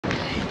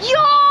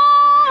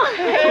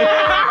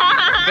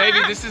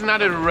This is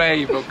not a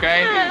rave,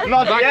 okay?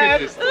 Not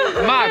yet.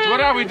 Matt, what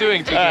are we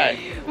doing today?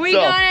 We're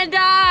gonna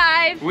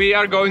dive. We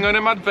are going on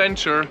an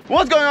adventure.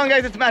 What's going on,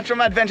 guys? It's Matt from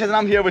Adventures and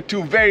I'm here with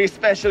two very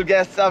special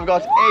guests. I've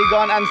got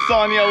Aegon and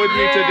Sonya with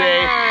me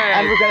today,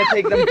 and we're gonna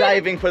take them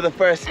diving for the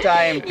first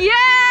time. Yeah!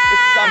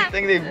 It's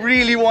something they've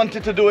really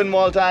wanted to do in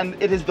Malta, and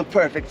it is the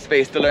perfect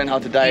space to learn how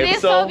to dive. It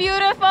is so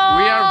beautiful.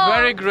 We are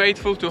very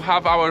grateful to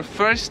have our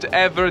first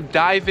ever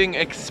diving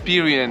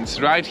experience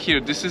right here.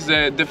 This is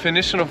the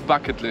definition of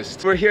bucket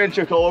list. We're here in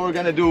Chicago. We're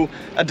gonna do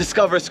a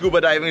Discover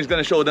Scuba Diving. It's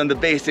gonna show them the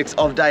basics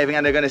of diving,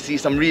 and they're gonna see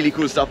some really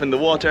cool stuff in the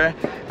water.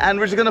 And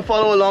we're just gonna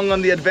follow along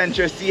on the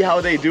adventure, see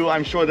how they do.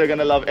 I'm sure they're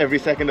gonna love every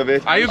second of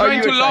it. Are you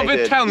going to love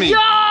it? Tell me.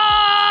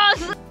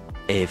 Yes!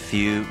 A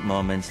few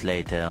moments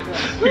later.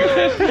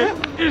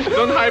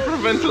 Don't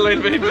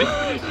hyperventilate, baby.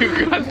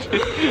 You got it.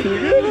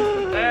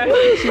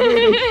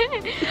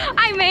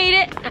 I made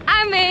it.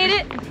 I made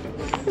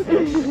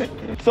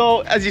it. So,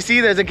 as you see,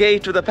 there's a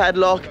gate with a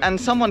padlock, and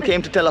someone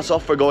came to tell us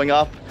off for going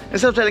up.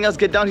 Instead of telling us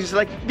get down, he's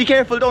like, be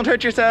careful, don't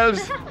hurt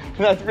yourselves.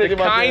 That's pretty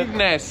much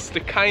kindness. The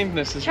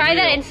kindness is Try real.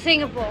 that in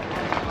Singapore.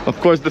 Of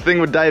course, the thing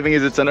with diving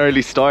is it's an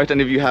early start,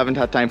 and if you haven't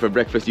had time for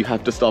breakfast, you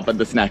have to stop at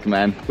the snack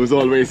man, who's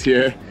always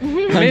here.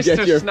 And Mr.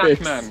 get your fix.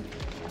 Snackman.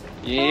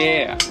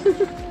 Yeah.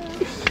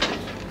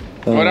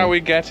 What are we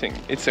getting?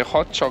 It's a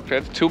hot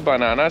chocolate, 2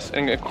 bananas,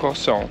 and a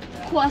croissant.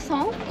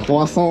 Croissant.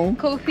 Croissant.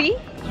 Coffee.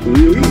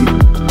 Really?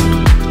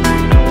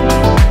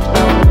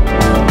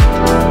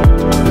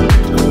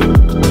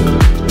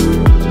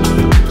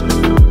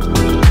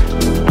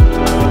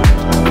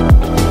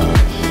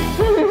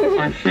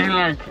 I feel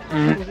like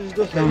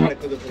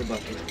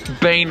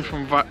Bane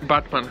from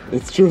Batman.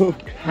 It's true.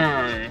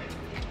 Hey,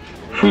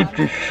 put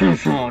the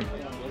shoes on.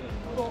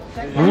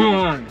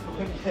 Run.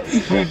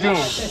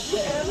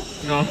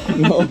 No.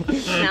 No.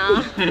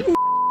 Nah.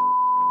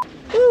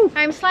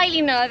 I'm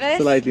slightly nervous.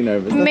 Slightly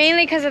nervous.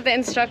 Mainly because of the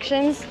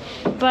instructions,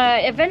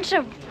 but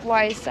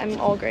adventure-wise, I'm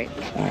all great.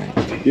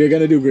 Alright. You're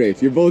gonna do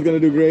great. You're both gonna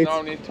do great.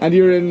 No need to. And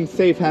you're in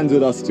safe hands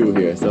with us too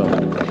here, so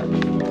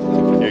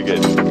you're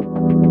good.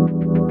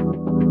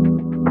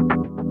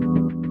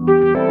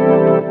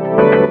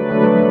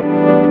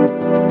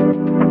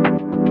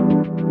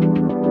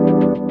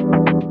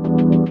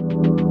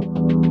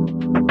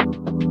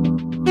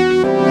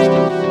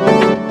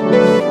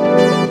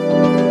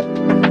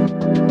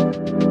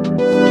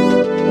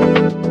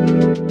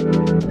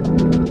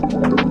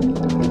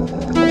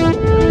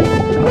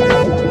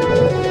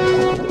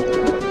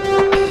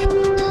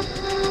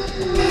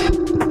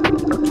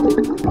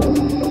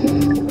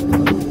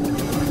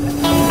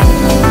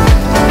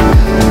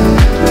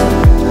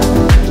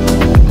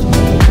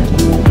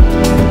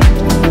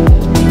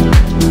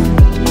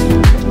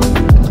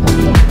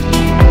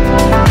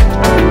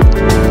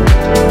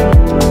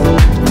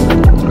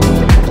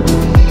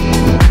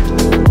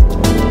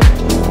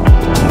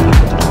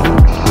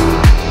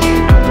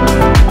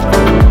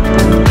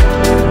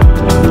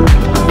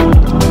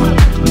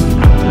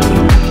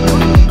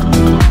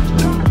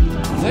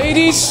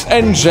 Ladies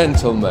and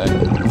gentlemen,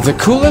 the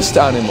coolest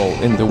animal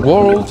in the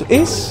world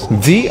is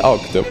the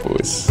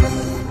octopus.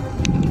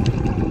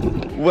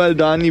 Well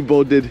done, you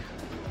both did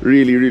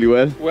really, really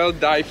well. Well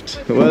dived.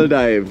 Well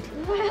dived.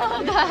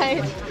 Well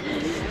done.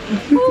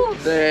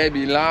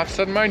 Baby laughs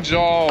at my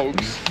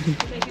jokes.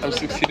 I'm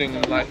succeeding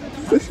in life.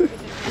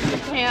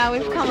 Yeah,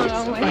 we've come a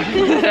long way.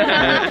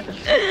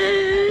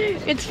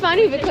 It's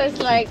funny because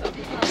like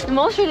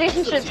most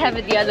relationships have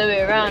it the other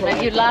way around.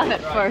 Like you laugh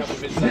at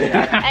first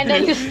and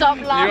then you stop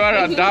laughing. You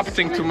are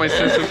adapting to my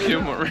sense of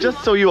humor.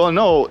 Just so you all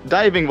know,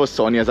 diving was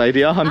Sonya's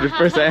idea,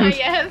 100%.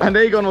 Yes. And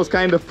Aegon was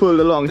kind of pulled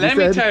along. Let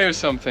me tell you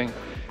something.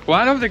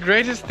 One of the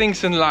greatest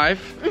things in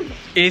life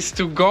is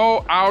to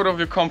go out of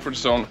your comfort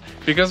zone.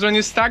 Because when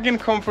you're stuck in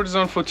comfort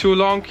zone for too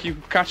long, you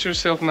catch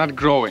yourself not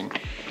growing.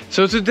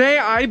 So today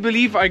I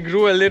believe I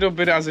grew a little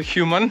bit as a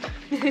human.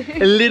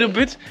 A little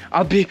bit.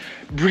 I'll be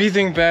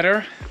breathing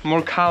better,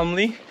 more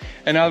calmly.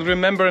 And I'll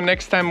remember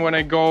next time when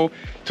I go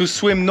to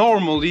swim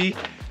normally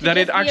that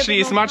it actually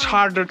is much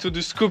harder to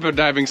do scuba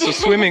diving, so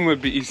swimming will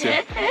be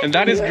easier. And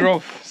that is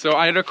growth, so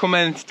I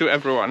recommend to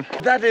everyone.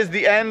 That is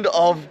the end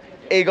of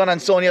Aegon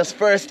and Sonya's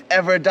first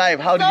ever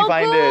dive. How did you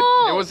find it?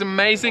 It was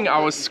amazing. I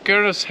was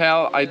scared as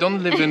hell. I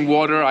don't live in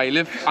water. I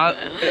live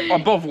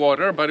above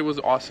water, but it was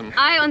awesome.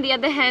 I, on the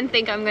other hand,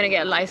 think I'm gonna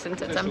get a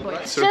license at some point.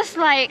 It's just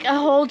like a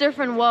whole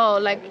different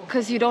world, like,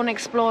 because you don't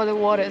explore the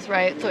waters,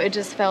 right? So it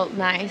just felt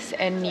nice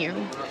and new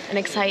and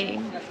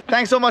exciting.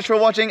 Thanks so much for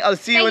watching. I'll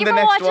see you in the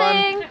next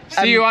one.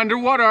 See you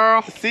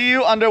underwater. See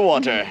you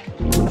underwater.